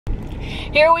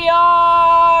Here we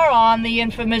are on the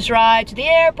infamous ride to the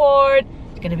airport.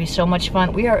 It's gonna be so much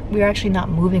fun. We are actually not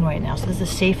moving right now, so this is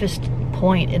the safest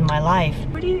point in my life.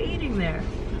 What are you eating there?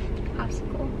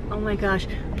 Popsicle. Oh my gosh,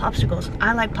 popsicles.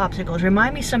 I like popsicles.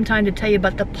 Remind me sometime to tell you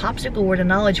about the popsicle word of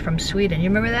knowledge from Sweden. You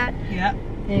remember that? Yeah.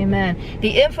 Amen.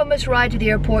 The infamous ride to the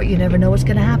airport. You never know what's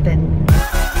gonna happen.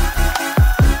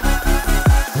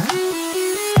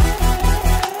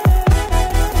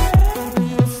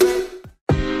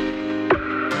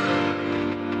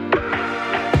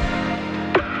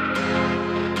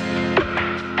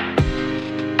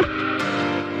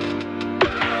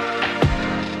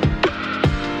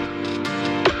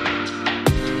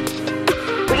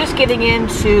 Getting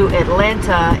into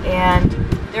Atlanta, and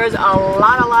there's a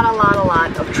lot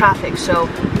of traffic. So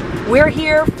we're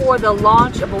here for the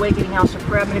launch of Awakening House of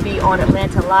Prayer. I'm going to be on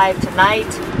Atlanta Live tonight.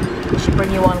 I should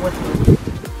bring you on with me.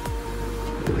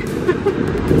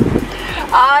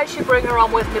 I should bring her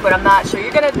on with me, but I'm not sure.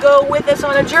 You're going to go with us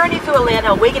on a journey through Atlanta,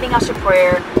 Awakening House of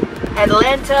Prayer,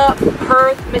 Atlanta,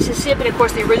 Perth, Mississippi, and of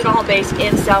course the original home base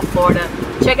in South Florida.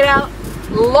 Check it out.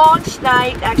 Launch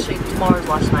night, actually tomorrow's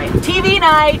launch night. TV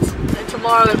night, and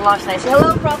tomorrow is launch night. Say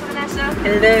hello, Prophet Vanessa.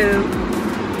 Hello.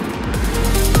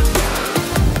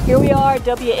 Here we are,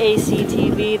 WAC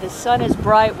TV. The sun is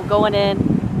bright. We're going in.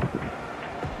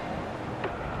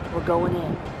 We're going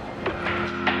in.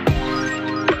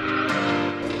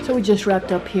 So we just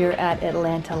wrapped up here at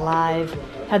Atlanta Live.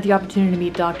 Had the opportunity to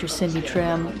meet Dr. Cindy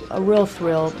Trim. A real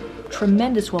thrill.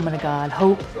 Tremendous woman of God.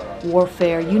 Hope,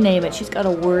 warfare, you name it. She's got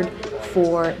a word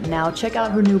for now. Check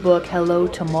out her new book, Hello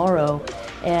Tomorrow.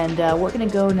 And we're going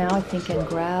to go now, I think, and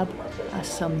grab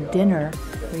some dinner.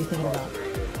 What are you thinking about?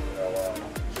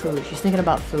 Food. She's thinking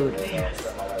about food. Yes.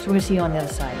 So we're going to see you on the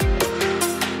other side.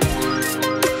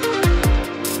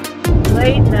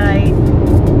 Late night.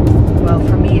 Well,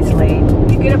 for me, it's late.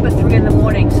 You get up at 3 in the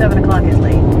morning, 7 o'clock is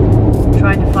late.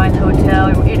 Trying to find a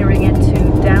hotel. We're entering into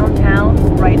downtown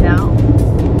right now.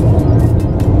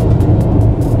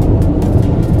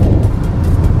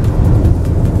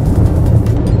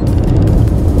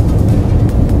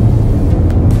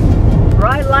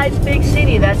 Bright lights, big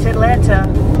city. That's Atlanta.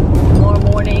 Tomorrow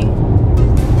morning.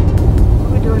 What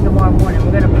are we doing tomorrow morning?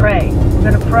 We're going to pray.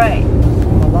 We're going to pray.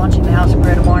 We're launching the House of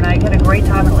Prayer tomorrow night. Had a great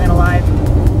time at Atlanta Live.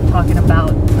 Talking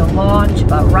about the launch,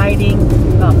 about writing,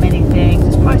 about many things.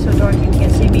 It's probably so dark you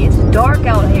can't see me. It's dark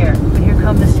out here, but here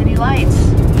come the city lights.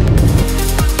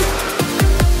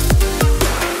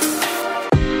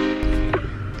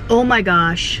 Oh my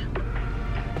gosh,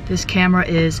 this camera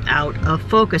is out of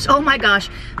focus. Oh my gosh,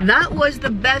 that was the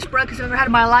best breakfast I've ever had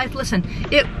in my life. Listen,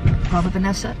 Prophet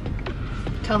Vanessa,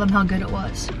 tell them how good it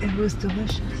was. It was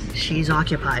delicious. She's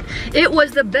occupied. It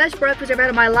was the best breakfast I've had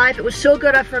in my life. It was so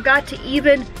good I forgot to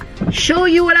even show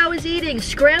you what I was eating.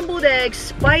 Scrambled eggs,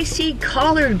 spicy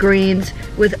collard greens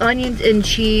with onions and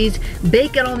cheese,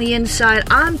 bacon on the inside.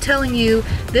 I'm telling you,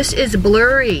 this is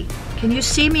blurry. Can you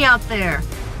see me out there?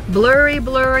 Blurry,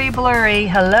 blurry, blurry.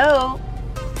 Hello?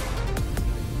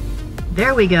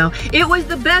 There we go. It was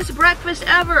the best breakfast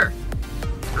ever.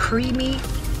 Creamy,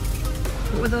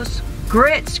 what were those?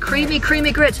 Grits, creamy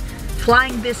grits.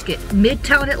 Flying biscuit,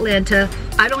 Midtown Atlanta.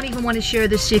 I don't even want to share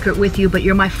this secret with you, but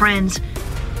you're my friends.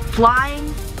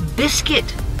 Flying biscuit.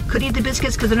 Couldn't eat the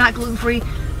biscuits because they're not gluten-free.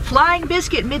 Flying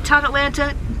biscuit, Midtown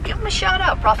Atlanta. Give them a shout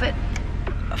out, Prophet.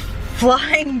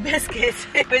 Flying biscuits.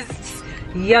 It was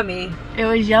yummy. It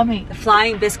was yummy. The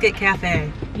Flying Biscuit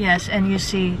Cafe. Yes, and you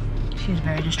see, she's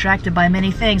very distracted by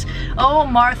many things. Oh,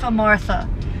 Martha, Martha.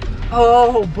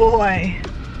 Oh boy.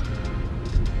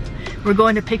 We're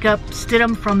going to pick up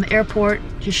Stidham from the airport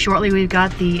just shortly. We've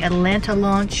got the Atlanta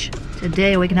launch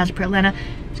today, Awakening House of Prayer Atlanta.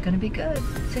 It's going to be good.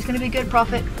 It's going to be good,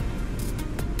 Prophet.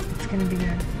 It's going to be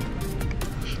good.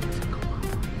 She doesn't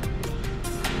cooperate.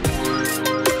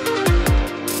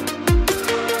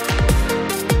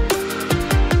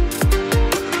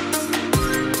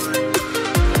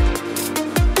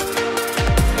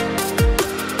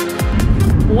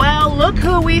 Well, look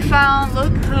who we found.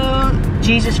 Look who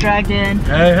Jesus dragged in.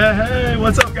 Hey,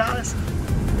 what's up, guys?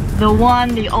 The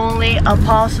one, the only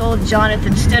Apostle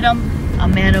Jonathan Stidham, a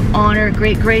man of honor,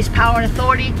 great grace, power, and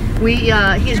authority. He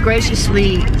has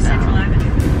graciously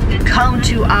come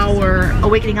to our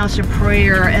Awakening House of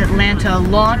Prayer Atlanta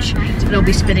launch. He'll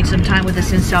be spending some time with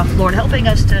us in South Florida, helping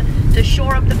us to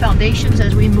shore up the foundations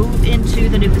as we move into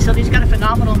the new facility. He's got a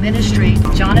phenomenal ministry,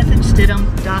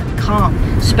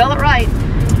 jonathanstidham.com. Spell it right.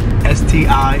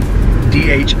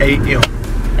 S-T-I-D-H-A-M.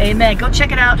 Amen. Go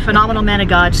check it out. Phenomenal man of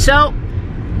God. So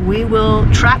we will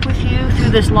track with you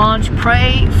through this launch.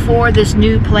 Pray for this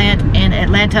new plant in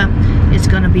Atlanta. It's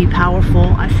going to be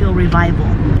powerful. I feel revival.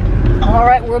 All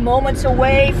right, we're moments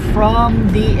away from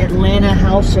the Atlanta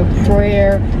House of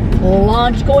Prayer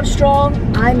launch. Going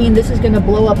strong. I mean, this is going to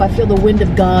blow up. I feel the wind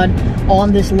of God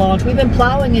on this launch. We've been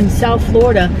plowing in South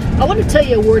Florida. I want to tell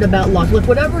you a word about launch. Look,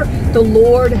 whatever the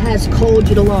Lord has called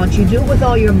you to launch, you do it with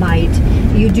all your might.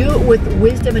 You do it with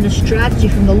wisdom and a strategy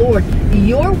from the Lord.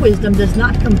 Your wisdom does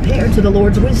not compare to the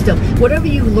Lord's wisdom. Whatever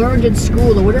you've learned in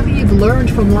school or whatever you've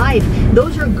learned from life,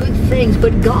 those are good things,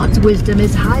 but God's wisdom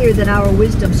is higher than our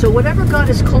wisdom. So whatever God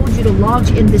has called you to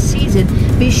launch in this season,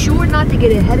 be sure not to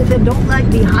get ahead of Him. Don't lag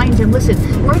behind Him. Listen,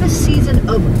 we're in a season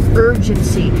of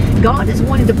urgency. God is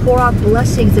wanting to pour out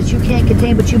blessings that you can't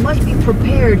contain, but you must be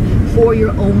prepared for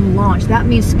your own launch. That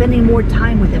means spending more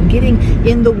time with Him, getting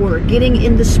in the Word, getting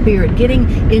in the Spirit, getting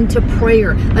into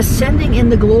prayer, ascending in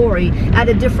the glory at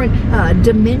a different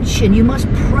dimension. You must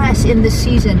press in this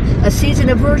season, a season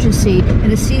of urgency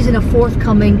and a season of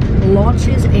forthcoming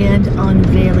launches and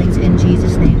unveilings in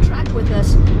Jesus' name. Track with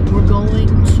us. We're going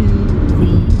to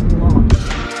the launch.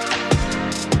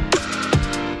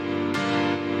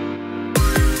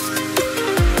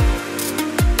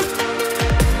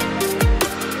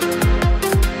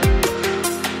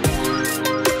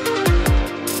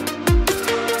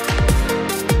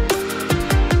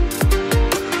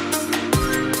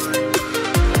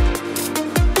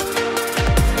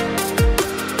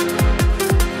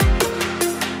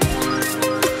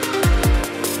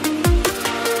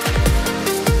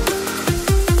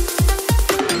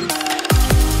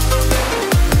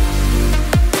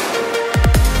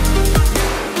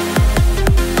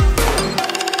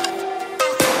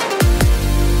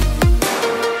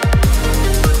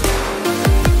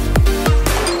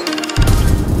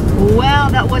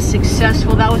 That was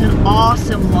successful. That was an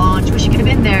awesome launch. Wish you could have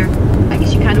been there. I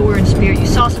guess you kind of were in spirit. You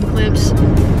saw some clips.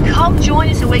 Come join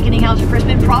us at Awakening House of Prayer. It's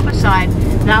been prophesied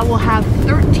that we'll have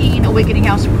 13 Awakening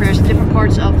House of Prayers in different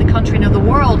parts of the country and of the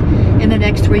world in the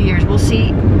next 3 years. We'll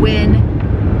see when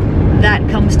that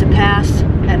comes to pass,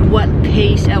 at what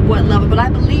pace, at what level, but I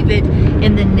believe it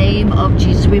in the name of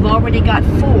Jesus. We've already got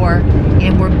 4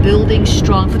 and we're building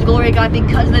strong for the glory of God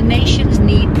because the nations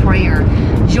need prayer.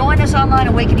 Join us online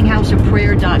at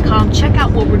awakeninghouseofprayer.com. Check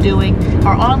out what we're doing.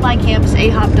 Our online campus,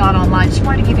 ahop.online. Just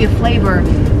wanted to give you a flavor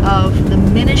of the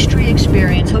ministry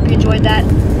experience. Hope you enjoyed that.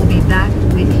 We'll be back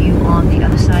with you on the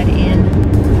other side in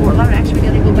Fort Lauderdale. Actually, we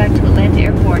got to go back to Atlanta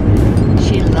Airport.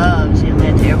 She loves the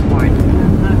Atlanta Airport.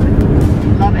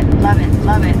 Love it, love it,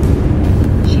 love it.